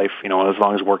rest of my life, you know, as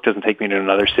long as work doesn't take me to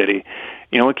another city.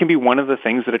 You know, it can be one of the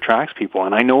things that attracts people.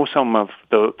 And I know some of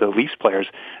the Leafs players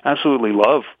absolutely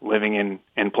love living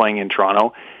and playing in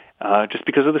Toronto. Just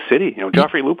because of the city. You know,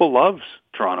 Joffrey Lupul loves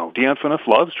Toronto. Dion Phaneuf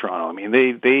loves Toronto. I mean,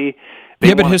 they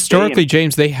yeah, but historically,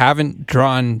 James, they haven't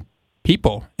drawn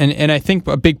people. And I think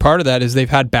a big part of that is they've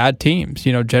had bad teams,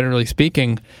 you know, generally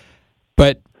speaking.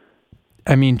 But,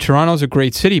 I mean, Toronto's a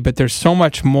great city, but there's so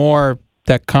much more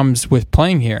that comes with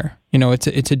playing here. You know, it's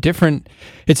a different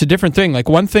thing. Like,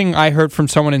 one thing I heard from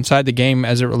someone inside the game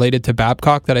as it related to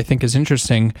Babcock that I think is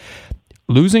interesting,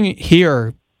 losing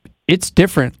here, it's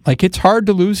different. Like, it's hard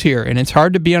to lose here, and it's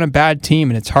hard to be on a bad team,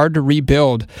 and it's hard to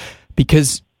rebuild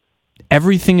because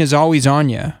everything is always on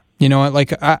you. You know,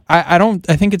 like,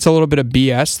 I think it's a little bit of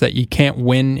BS that you can't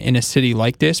win in a city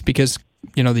like this because,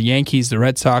 you know, the Yankees, the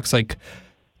Red Sox, like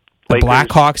the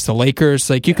Blackhawks, the Lakers,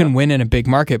 like you can win in a big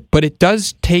market, but it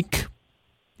does take,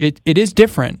 it is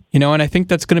different, you know, and I think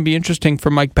that's going to be interesting for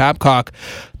Mike Babcock,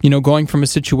 you know, going from a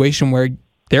situation where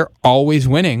they're always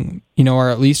winning, you know, or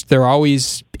at least they're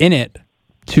always in it,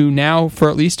 to now for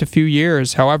at least a few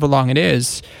years, however long it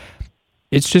is,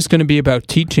 it's just going to be about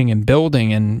teaching and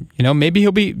building. And, you know, maybe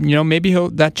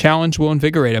that challenge will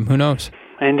invigorate him. Who knows?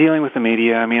 And dealing with the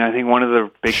media. I mean, I think one of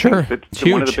the big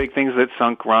things that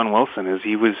sunk Ron Wilson is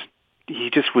he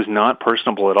just was not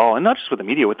personable at all. And not just with the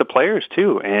media, with the players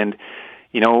too. And,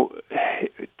 you know,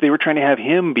 they were trying to have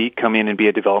him come in and be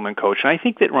a development coach. And I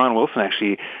think that Ron Wilson,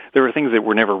 actually, there were things that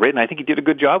were never written. I think he did a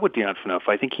good job with Dion Phaneuf.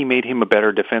 I think he made him a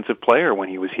better defensive player when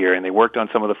he was here, and they worked on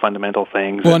some of the fundamental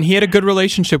things. Well, and he had a good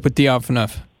relationship with Dion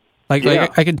Phaneuf. Like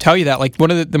I can tell you that. Like,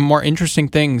 one of the more interesting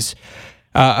things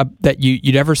that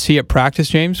you'd ever see at practice,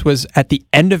 James, was at the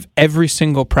end of every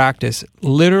single practice,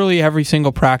 literally every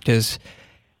single practice,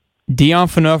 Dion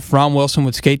Phaneuf, Ron Wilson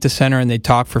would skate to center, and they'd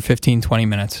talk for 15, 20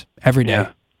 minutes. Every day.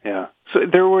 Yeah. So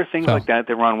there were things like that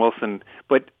Ron Wilson,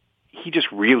 but he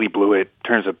just really blew it in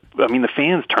terms of, I mean, the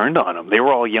fans turned on him. They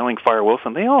were all yelling, "Fire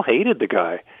Wilson." They all hated the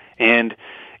guy. And,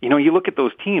 you know, you look at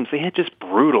those teams, they had just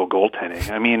brutal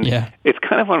goaltending. I mean, It's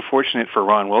kind of unfortunate for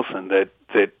Ron Wilson that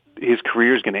his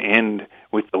career is going to end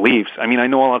with the Leafs. I mean, I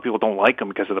know a lot of people don't like him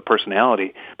because of the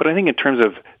personality, but I think in terms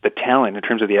of the talent, in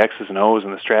terms of the X's and O's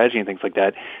and the strategy and things like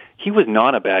that, he was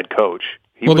not a bad coach.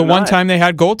 One time they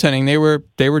had goaltending,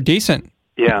 they were decent.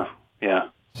 Yeah.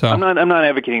 So I'm not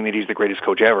advocating that he's the greatest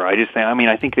coach ever. I just think,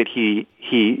 I think that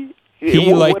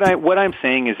what I'm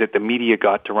saying is that the media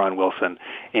got to Ron Wilson,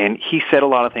 and he said a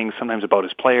lot of things sometimes about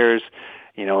his players,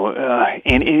 you know,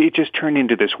 and it just turned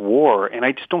into this war. And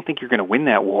I just don't think you're going to win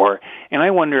that war. And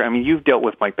I wonder, I mean, you've dealt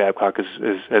with Mike Babcock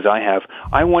as I have.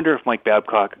 I wonder if Mike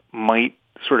Babcock might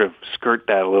sort of skirt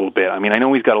that a little bit. I mean, I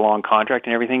know he's got a long contract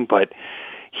and everything, but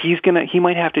he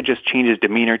might have to just change his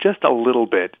demeanor just a little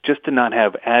bit, just to not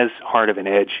have as hard of an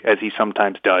edge as he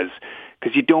sometimes does,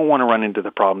 because you don't want to run into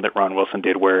the problem that Ron Wilson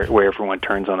did, where everyone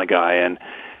turns on the guy, and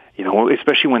you know,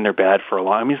 especially when they're bad for a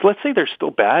long. I mean, let's say they're still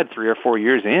bad 3 or 4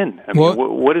 years in. I mean,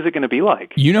 what is it going to be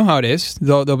like? You know how it is.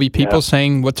 There'll be people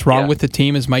saying what's wrong with the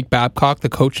team is Mike Babcock, the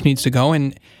coach needs to go,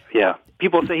 and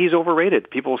people say he's overrated.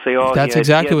 People say, "Oh, that's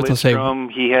exactly what they'll say."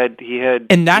 He had,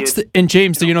 and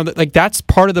James, you know, like that's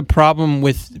part of the problem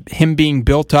with him being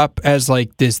built up as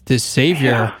like this savior.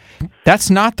 Yeah. That's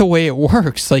not the way it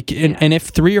works. Like, and if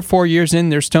 3 or 4 years in,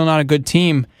 they're still not a good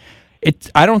team.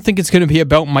 I don't think it's going to be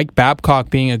about Mike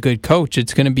Babcock being a good coach.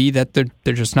 It's going to be that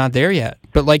they're just not there yet.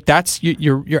 But like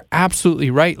you're absolutely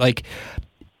right. Like,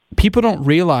 people don't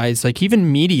realize, like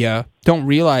even media don't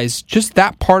realize just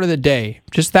that part of the day,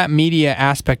 just that media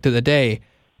aspect of the day.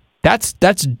 That's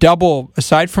double,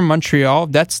 aside from Montreal,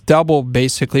 that's double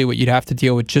basically what you'd have to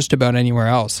deal with just about anywhere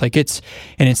else. Like it's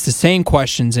the same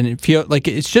questions, and it feels like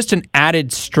it's just an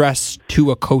added stress to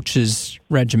a coach's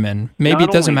regimen. Maybe it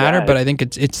doesn't matter, but I think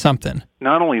it's something.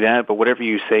 Not only that, but whatever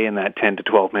you say in that 10 to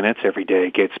 12 minutes every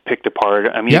day gets picked apart.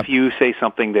 I mean, If you say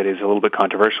something that is a little bit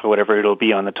controversial or whatever, it'll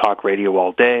be on the talk radio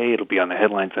all day. It'll be on the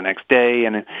headlines the next day.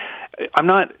 And I'm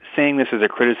not saying this as a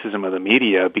criticism of the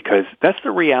media, because that's the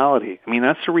reality. I mean,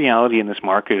 that's the reality in this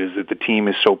market, is that the team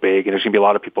is so big and there's going to be a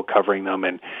lot of people covering them.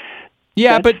 And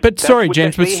but sorry,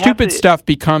 James, but stupid stuff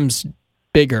becomes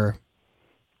bigger.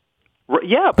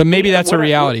 Yeah, but maybe that's a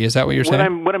reality. Is that what you're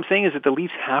saying? What I'm saying is that the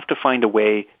Leafs have to find a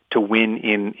way to win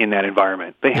in that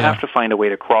environment. They have to find a way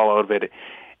to crawl out of it,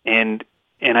 and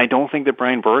I don't think that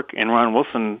Brian Burke and Ron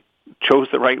Wilson chose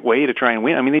the right way to try and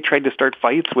win. I mean, they tried to start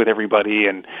fights with everybody,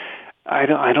 and I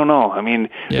don't know. I mean,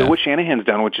 what Shanahan's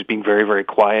done, which is being very, very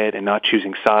quiet and not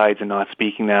choosing sides and not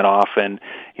speaking that often.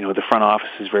 You know, the front office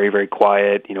is very, very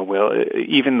quiet. You know,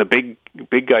 even the big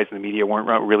guys in the media weren't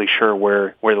really sure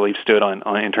where the Leafs stood on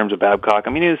in terms of Babcock.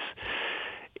 I mean,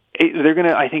 they're going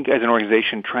to, I think, as an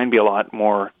organization, try and be a lot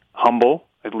more humble,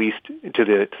 at least to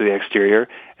the exterior,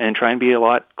 and try and be a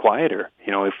lot quieter.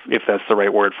 You know, if that's the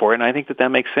right word for it. And I think that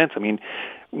makes sense. I mean,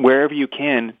 wherever you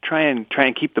can, try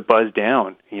and keep the buzz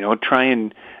down. You know, try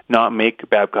and not make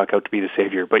Babcock out to be the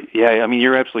savior. But yeah, I mean,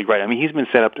 you're absolutely right. I mean, he's been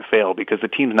set up to fail because the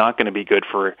team's not going to be good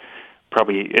for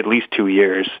probably at least 2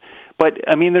 years. But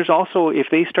I mean, there's also, if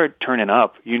they start turning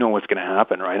up, you know what's going to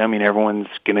happen, right? I mean, everyone's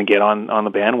going to get on the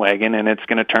bandwagon, and it's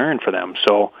going to turn for them.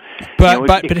 So,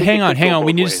 but hang on.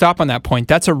 We need to stop on that point.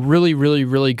 That's a really, really,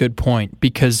 really good point,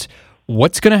 because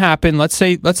what's going to happen? Let's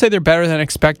say they're better than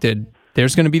expected.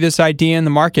 There's going to be this idea in the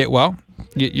market. Well,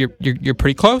 you're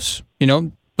pretty close. You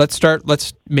know,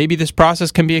 maybe this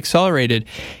process can be accelerated,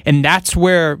 and that's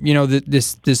where, you know,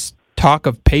 this talk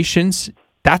of patience.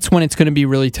 That's when it's going to be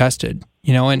really tested.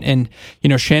 You know, and you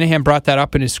know, Shanahan brought that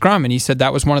up in his scrum, and he said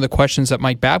that was one of the questions that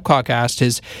Mike Babcock asked,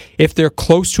 is if they're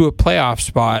close to a playoff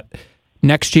spot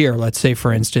next year, let's say,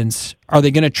 for instance, are they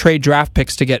going to trade draft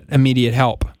picks to get immediate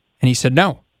help? And he said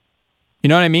no. You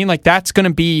know what I mean? Like, that's going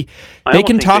to be, they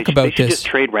can talk about this. They should just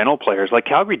trade rental players. Like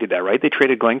Calgary did that, right? They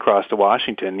traded Glenn Cross to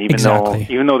Washington, even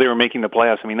though they were making the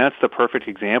playoffs. I mean, that's the perfect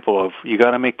example of, you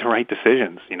got to make the right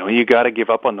decisions. You know, you got to give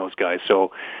up on those guys.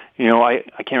 So, you know, I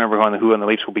can't remember who on the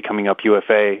Leafs will be coming up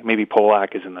UFA. Maybe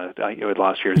Polak is in the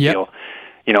last year's deal.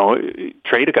 You know,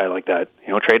 trade a guy like that.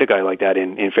 You know, trade a guy like that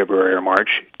in February or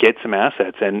March. Get some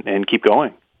assets and keep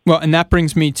going. Well, and that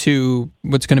brings me to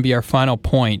what's going to be our final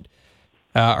point.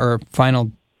 Or final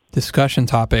discussion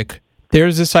topic.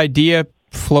 There's this idea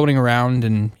floating around,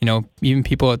 and you know, even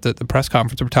people at the press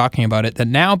conference were talking about it, that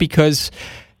now, because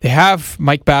they have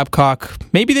Mike Babcock,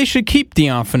 maybe they should keep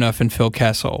Dion Phaneuf and Phil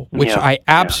Kessel, which I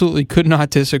absolutely could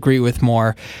not disagree with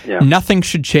more. Yeah. Nothing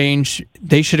should change.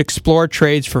 They should explore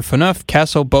trades for Phaneuf,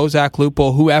 Kessel, Bozak,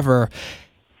 Lupul, whoever.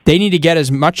 They need to get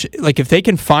as much, like, if they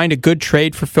can find a good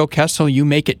trade for Phil Kessel, you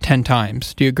make it 10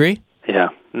 times. Do you agree? Yeah.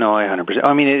 No, I 100%.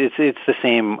 I mean, it's the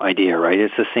same idea, right?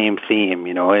 It's the same theme,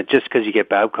 you know. Just because you get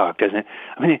Babcock doesn't.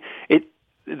 I mean,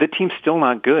 the team's still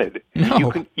not good.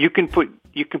 No. You can put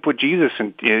Jesus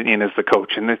in as the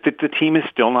coach, and the team is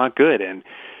still not good. And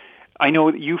I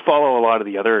know you follow a lot of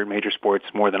the other major sports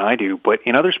more than I do, but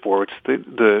in other sports,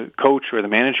 the coach or the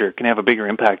manager can have a bigger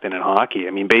impact than in hockey. I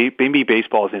mean, maybe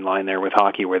baseball is in line there with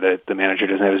hockey, where the manager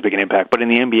doesn't have as big an impact. But in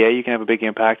the NBA, you can have a big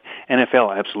impact.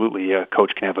 NFL, absolutely, a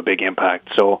coach can have a big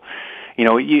impact. So, you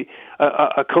know,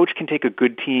 a coach can take a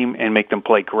good team and make them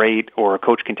play great, or a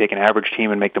coach can take an average team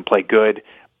and make them play good.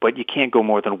 But you can't go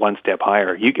more than one step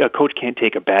higher. A coach can't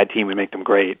take a bad team and make them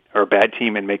great, or a bad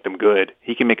team and make them good.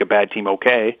 He can make a bad team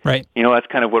okay. Right. You know, that's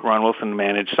kind of what Ron Wilson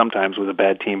managed sometimes, with a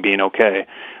bad team being okay.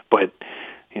 But,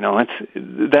 you know,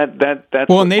 that's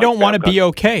well, and they don't want to be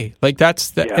okay. Like,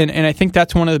 that's and I think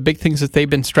that's one of the big things that they've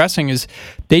been stressing, is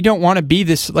they don't want to be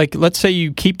this, like, let's say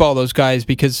you keep all those guys,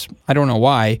 because I don't know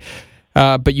why,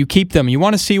 but you keep them. You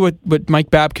want to see what Mike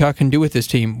Babcock can do with this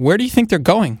team. Where do you think they're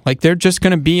going? Like, they're just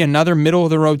going to be another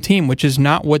middle-of-the-road team, which is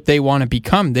not what they want to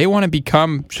become. They want to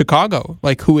become Chicago,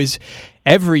 like, who is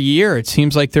every year it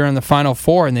seems like they're in the Final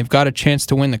Four and they've got a chance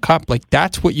to win the Cup. Like,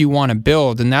 that's what you want to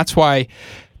build, and that's why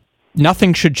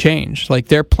nothing should change. Like,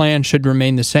 their plan should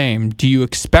remain the same. Do you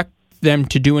expect them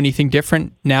to do anything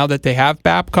different now that they have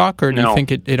Babcock, or do you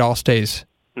think it all stays?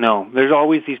 No. There's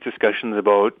always these discussions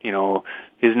about,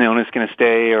 is Nonis going to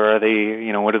stay, or are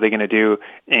they, what are they going to do?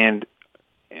 And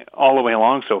all the way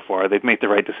along so far, they've made the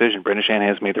right decision. Brendan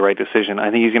Shanahan's made the right decision.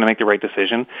 I think he's going to make the right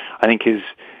decision. I think his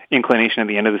inclination at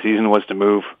the end of the season was to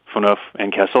move Phaneuf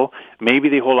and Kessel. Maybe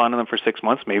they hold on to them for 6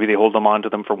 months. Maybe they hold them on to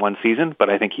them for one season, but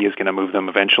I think he is going to move them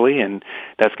eventually, and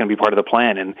that's going to be part of the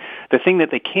plan. And the thing that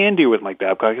they can do with Mike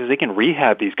Babcock is they can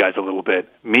rehab these guys a little bit.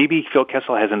 Maybe Phil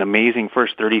Kessel has an amazing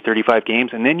first 30, 35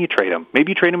 games, and then you trade him.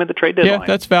 Maybe you trade him at the trade deadline. Yeah,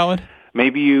 that's valid.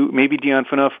 Maybe Dion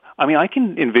Phaneuf. I mean, I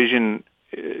can envision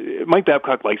Mike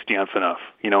Babcock likes Dion Phaneuf.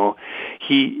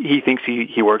 He thinks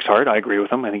he works hard. I agree with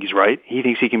him. I think he's right. He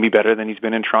thinks he can be better than he's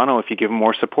been in Toronto if you give him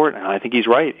more support, and I think he's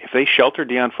right. If they shelter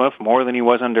Dion Phaneuf more than he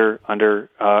was under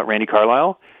Randy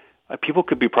Carlyle, people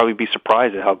could probably be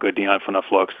surprised at how good Dion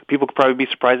Phaneuf looks. People could probably be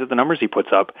surprised at the numbers he puts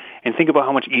up, and think about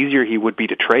how much easier he would be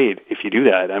to trade if you do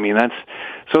that. I mean,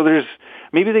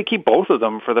 maybe they keep both of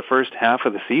them for the first half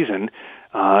of the season.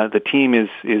 The team is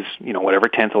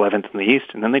 10th, 11th in the East,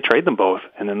 and then they trade them both,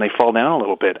 and then they fall down a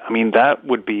little bit. I mean, that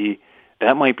might be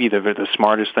the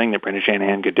smartest thing that Brendan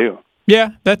Shanahan could do. Yeah,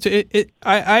 that's it.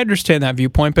 I understand that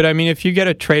viewpoint, but I mean, if you get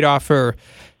a trade offer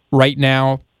right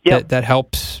now that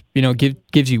helps,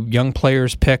 gives you young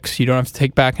players picks, you don't have to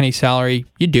take back any salary,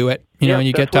 you do it. And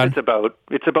you get done. It's about.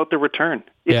 It's about the return.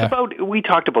 It's about. We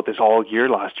talked about this all year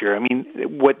last year. I mean,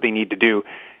 what they need to do.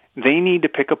 They need to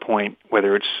pick a point,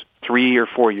 whether it's 3 or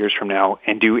 4 years from now,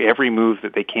 and do every move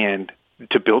that they can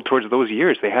to build towards those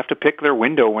years. They have to pick their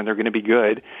window when they're going to be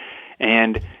good.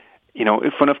 And,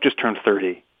 if Phaneuf just turned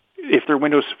 30, if their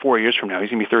window's 4 years from now, he's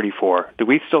going to be 34. Do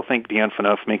we still think Dion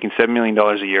Phaneuf, making $7 million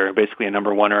a year, basically a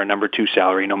number one or a number two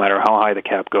salary, no matter how high the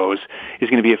cap goes, is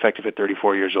going to be effective at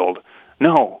 34 years old?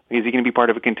 No. Is he going to be part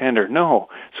of a contender? No.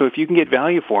 So if you can get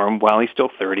value for him while he's still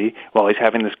 30, while he's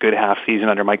having this good half season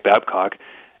under Mike Babcock,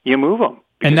 you move him.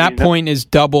 And that point is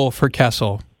double for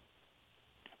Kessel.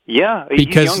 Yeah,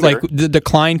 because the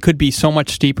decline could be so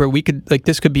much steeper.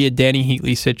 This could be a Danny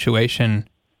Heatley situation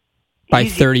by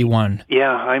 31.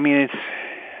 Yeah, I mean,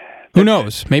 who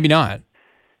knows? Maybe not.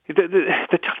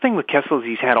 The tough thing with Kessel is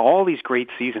he's had all these great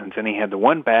seasons, and he had the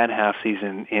one bad half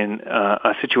season in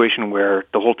a situation where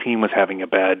the whole team was having a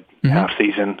bad half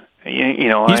season.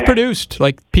 He's produced.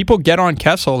 Like, people get on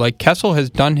Kessel. Like, Kessel has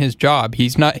done his job.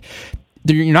 He's not.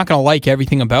 You're not going to like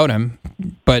everything about him,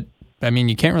 but I mean,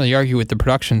 you can't really argue with the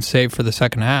production, save for the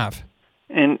second half.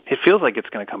 And it feels like it's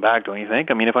going to come back, don't you think?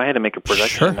 I mean, if I had to make a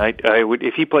prediction, sure. I would.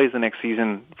 If he plays the next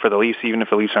season for the Leafs, even if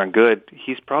the Leafs aren't good,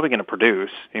 he's probably going to produce.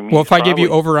 I mean, well, if I give you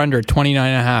over under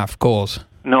 29.5 goals.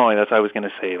 No, that's what I was going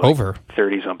to say. Like over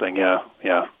 30 something. Yeah,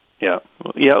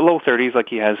 low 30s, like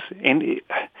he has, and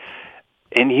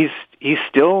he's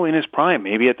still in his prime,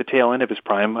 maybe at the tail end of his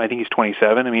prime. I think he's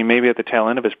 27. I mean, maybe at the tail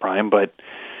end of his prime, but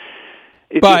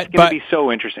it's going to be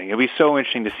so interesting. It'll be so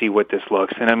interesting to see what this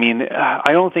looks. And I mean,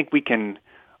 I don't think we can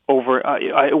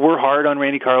we're hard on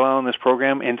Randy Carlyle in this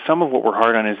program, and some of what we're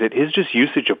hard on is his just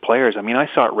usage of players. I mean,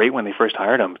 I saw it right when they first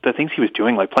hired him. The things he was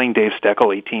doing, like playing Dave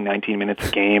Steckel 18, 19 minutes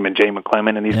a game, and Jay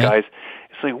McClement and these guys.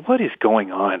 It's like, what is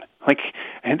going on? Like,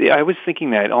 and I was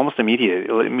thinking that almost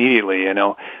immediately.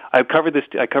 I covered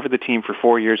the team for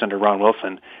 4 years under Ron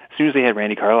Wilson. As soon as they had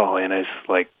Randy Carlyle in, it's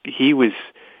like he was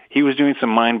doing some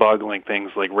mind-boggling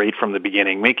things, like right from the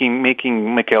beginning, making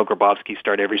Mikhail Grabovski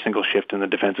start every single shift in the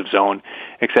defensive zone,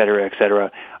 et cetera, et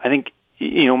cetera. I think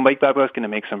Mike Babcock's going to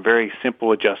make some very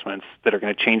simple adjustments that are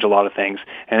going to change a lot of things.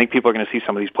 And I think people are going to see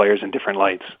some of these players in different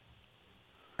lights.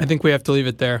 I think we have to leave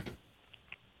it there.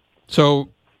 So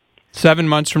 7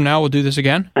 months from now, we'll do this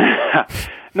again?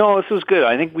 No, this was good.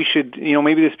 I think we should,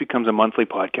 maybe this becomes a monthly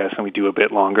podcast and we do a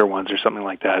bit longer ones or something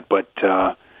like that. But,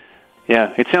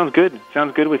 yeah, it sounds good. It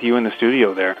sounds good with you in the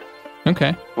studio there.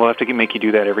 Okay. We'll have to make you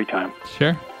do that every time.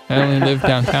 Sure. I only live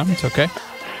downtown. It's okay.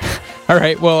 All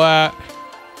right. Well,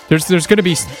 there's going to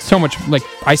be so much,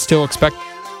 I still expect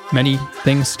many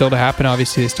things still to happen.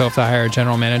 Obviously, they still have to hire a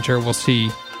general manager. We'll see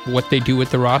what they do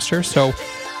with the roster. So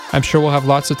I'm sure we'll have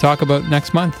lots to talk about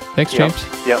next month. Thanks, James.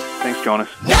 Yep. Thanks, Jonas.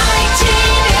 1985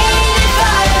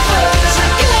 was a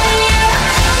good year.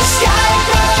 The sky